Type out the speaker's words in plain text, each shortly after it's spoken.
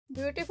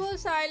Beautiful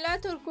Sila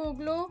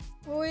Turkoglu,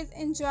 who is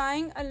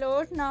enjoying a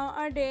lot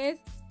nowadays,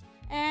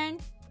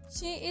 and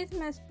she is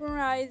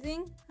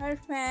mesmerizing her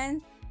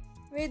fans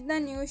with the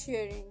new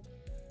sharing.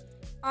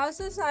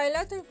 Also,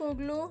 Sila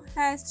Turkoglu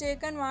has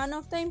taken one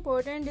of the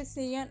important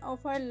decisions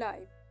of her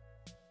life.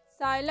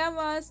 Sila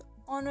was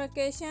on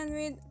vacation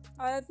with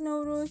Alp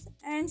Navruz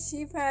and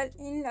she fell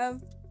in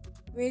love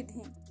with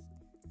him.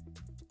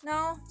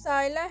 Now,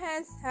 Sila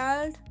has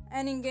held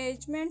an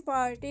engagement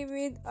party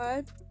with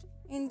Alp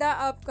in the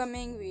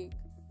upcoming week.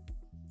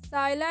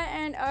 Sila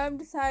and Alp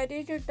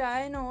decided to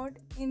tie a knot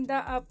in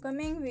the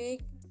upcoming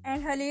week,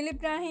 and Halil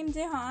Ibrahim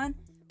Ceyhan,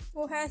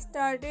 who has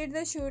started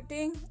the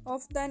shooting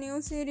of the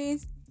new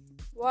series,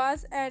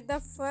 was at the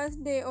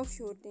first day of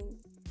shooting.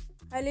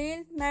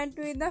 Halil met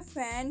with the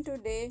fan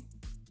today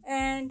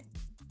and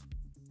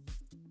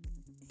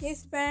he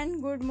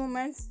spent good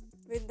moments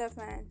with the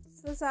fan.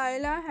 So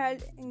Sila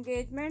held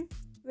engagement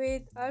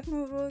with Alp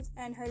Navruz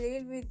and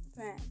Halil with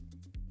fan.